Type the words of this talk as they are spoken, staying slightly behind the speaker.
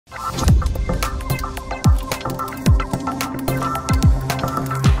Welcome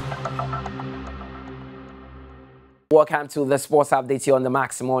to the sports update here on the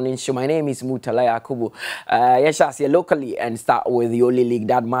Max Morning Show. My name is Mutala Yakubu. Yes, I see locally and start with the only league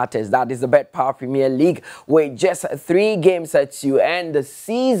that matters. That is the Bet Power Premier League with just 3 games to end the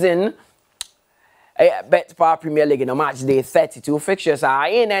season. Bet Power Premier League in a match day 32 fixtures are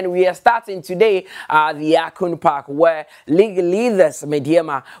in, and we are starting today at the Akun Park, where league leaders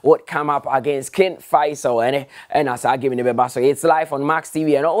Mediema would come up against King Faisal and as I give the so it's live on Max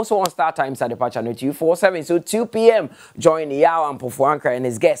TV and also on Star Times at the Patch channel 247. So 2 p.m. join Yao and Pofuanka and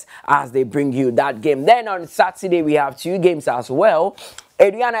his guests as they bring you that game. Then on Saturday we have 2 games as well.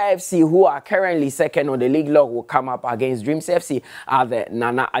 Aduana FC, who are currently second on the league log, will come up against Dreams FC at the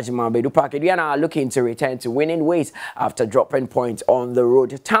Nana Ajimabedu Park. Aduana are looking to return to winning ways after dropping points on the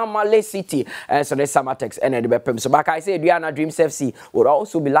road. Tamale City, so the Samatex and the Bepem. So back I say Aduana Dreams FC would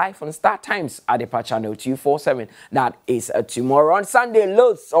also be live on Star Times at the Patch channel 247. That is tomorrow. On Sunday,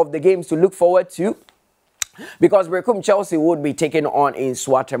 loads of the games to look forward to, because Brekum Chelsea would be taking on in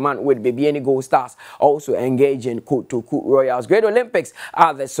Swaterman with Bibiani Gold Stars also engaging Kotoku Royals. Great Olympics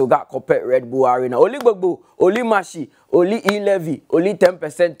at the Soga Kopet Red Bull Arena. Oli Gbogbo, Oli Mashi, Oli E-Levy, Oli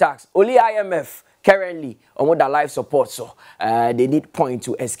 10% tax, Oli IMF. Currently, on their life support, so they need point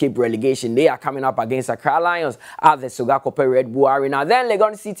to escape relegation. They are coming up against Accra Lions at the Sogakope Red Bull Arena. Then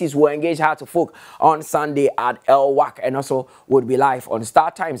Legon Cities will engage Heart to Folk on Sunday at El Wak, and also would be live on Star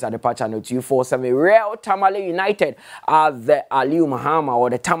Times at the Patch channel 247. Real Tamale United at the Aliu Mahama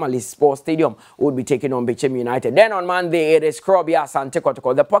or the Tamale Sports Stadium would be taking on Bechem United. Then on Monday, it is Krobia Sante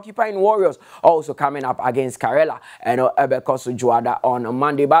Kotoko. The Porcupine Warriors also coming up against Karela and Ebekosu Juada on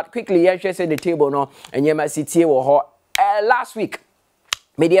Monday. But quickly, yes, the table. No, and Yema City were last week.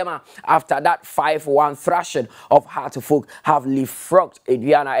 Mediema, after that 5-1 thrashing of Heart to Folk, have leapfrogged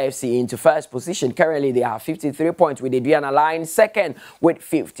Aduana FC into first position. Currently, they have 53 points with Aduana Lions second with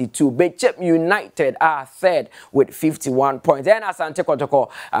 52. Bechem United are third with 51 points. And Asante Kotoko,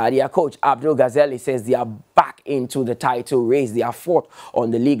 their coach Abdul Ghazali says they are back into the title race. They are fourth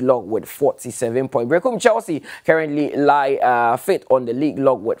on the league log with 47 points. Brekum Chelsea currently lie fifth on the league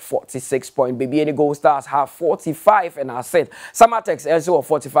log with 46 points. Bibiani Gold Stars have 45 and are sixth. Samatex also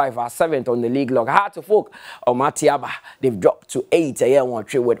 45 are 7th on the league log. Heart to Folk or Matiaba, they've dropped to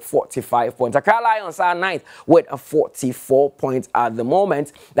 8th with 45 points. Accra Lions are 9th with 44 points at the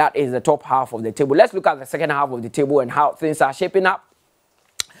moment. That is the top half of the table. Let's look at the second half of the table and how things are shaping up.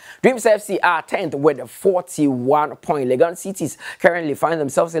 Dreams FC are 10th with 41 points. Legon Cities currently find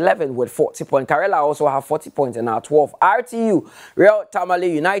themselves 11th with 40 points. Karela also have 40 points and are 12th. RTU, Real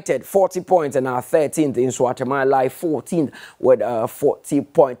Tamale United, 40 points and are 13th. In Swaterman lie 14th with 40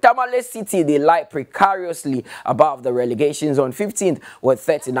 points. Tamale City, they lie precariously above the relegation zone, 15th with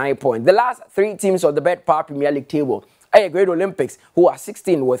 39 points. The last 3 teams of the Bet Power Premier League table, Great Olympics, who are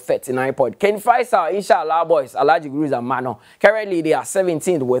 16 with 39 points. Ken Faisal, Inshallah boys, Alaji Gurus and Mano. Currently, they are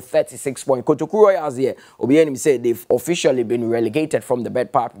 17th with 36 points. Kotoku Royals here, Obianim said they've officially been relegated from the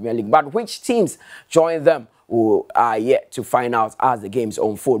Bet Power Premier League. But which teams join them who are yet to find out as the games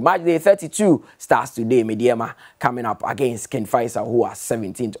unfold. Match day 32 starts today. Mediema coming up against Ken Faisal, who are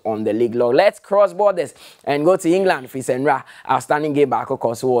 17th on the league log. Let's cross borders and go to England. Fisenra, outstanding game back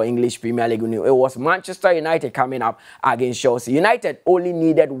across English Premier League. It was Manchester United coming up against Chelsea. United only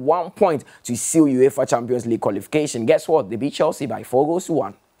needed 1 point to seal UEFA Champions League qualification. Guess what? They beat Chelsea by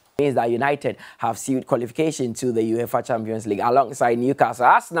 4-1. Means that United have sealed qualification to the UEFA Champions League alongside Newcastle,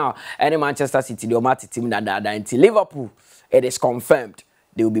 Arsenal, and Manchester City. The Omati team until Liverpool, it is confirmed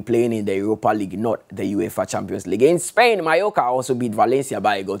they will be playing in the Europa League, not the UEFA Champions League. In Spain, Mallorca also beat Valencia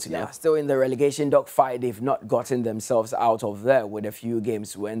by a goal to nil. Still in the relegation dogfight, they've not gotten themselves out of there with a few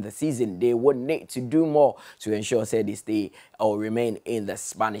games to end the season. They would need to do more to ensure they stay or remain in the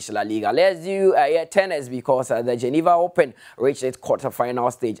Spanish La Liga. Let's do tennis, because the Geneva Open reached its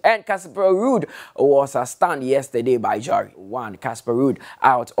quarter-final stage. And Casper Ruud was stunned yesterday by Jari. Casper Ruud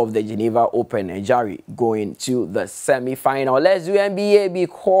out of the Geneva Open, and Jari going to the semi-final. Let's do NBA,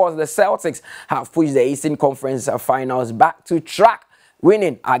 because the Celtics have pushed the Eastern Conference Finals back to track,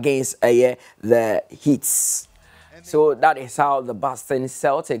 winning against the Heat. So that is how the Boston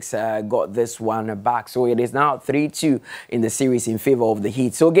Celtics got this one back. So it is now 3-2 in the series in favor of the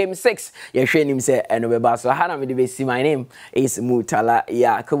Heat. So game 6, so my name is Mutala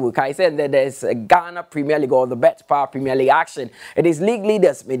Yakubu. I said that there's a Ghana Premier League or the Bet Power Premier League action. It is league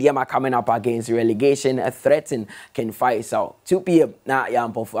leaders Mediema coming up against relegation threatened Ken Faisal. 2 p.m. Now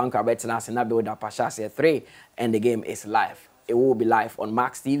Yampo for Anka Betnas and Nabi Pasha 3, and the game is live. It will be live on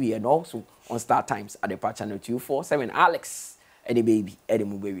Max TV and also on Star Times at the Patch channel 247. Alex any baby, any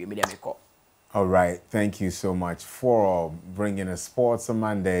baby, me call. All right, thank you so much for bringing us sports on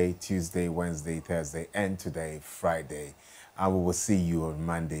Monday, Tuesday, Wednesday, Thursday, and today, Friday. And we will see you on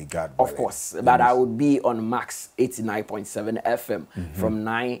Monday, God willing. Of course, but I would be on Max 89.7 FM from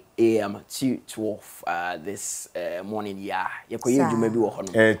 9 a.m. to 12 this morning. Yeah, you maybe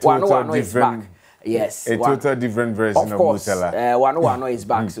one is back. Yes, a total different version of Mutala. One is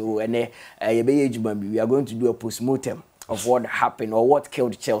back. So, and we are going to do a post-mortem of what happened or what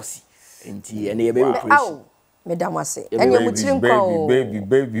killed Chelsea. And oh, Madam was say, and you're baby.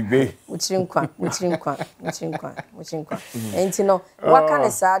 And you know, what kind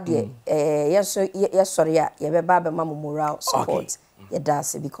of sad, yes, sorry, yeah, Baba Mamma morale support. Yeah,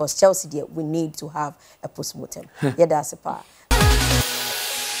 that's it, because Chelsea, we need to have a post-mortem. Yeah, that's a part.